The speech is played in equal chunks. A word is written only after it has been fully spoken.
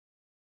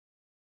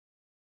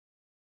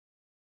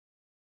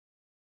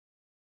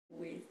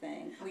we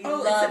think. We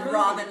Oh, love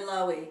Robin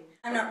Lowy.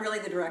 I'm not really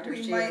the director.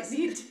 We she might is.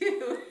 need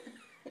to.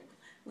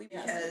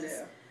 Yes,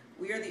 Because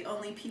we are the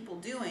only people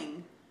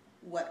doing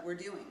what we're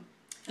doing.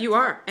 You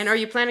are. And are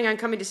you planning on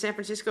coming to San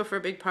Francisco for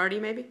a big party,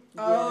 maybe?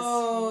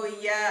 Oh,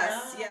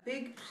 yes. Yeah.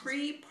 Big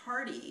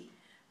pre-party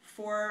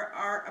for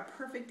our A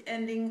Perfect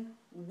Ending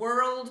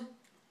world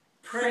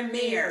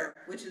premiere,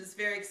 which is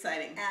very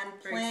exciting. And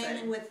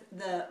playing with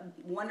the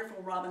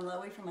wonderful Robin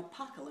Lowy from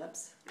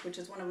Apocalypse, which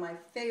is one of my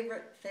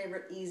favorite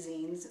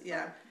e-zines.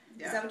 Yeah.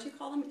 Is that what you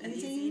call them? An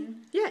e-zine?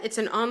 Yeah, it's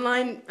an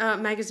online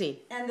magazine.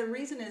 And the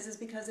reason is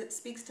because it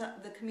speaks to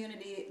the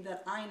community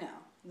that I know,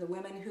 the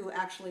women who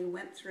actually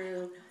went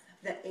through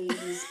the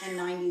 80s and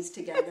 90s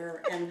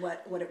together and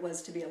what it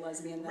was to be a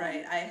lesbian then.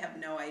 Right, I have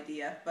no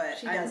idea, but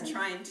I'm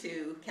trying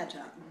to catch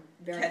up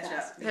Very catch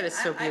fast. up. That is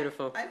so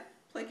beautiful. I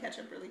play catch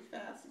up really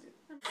fast.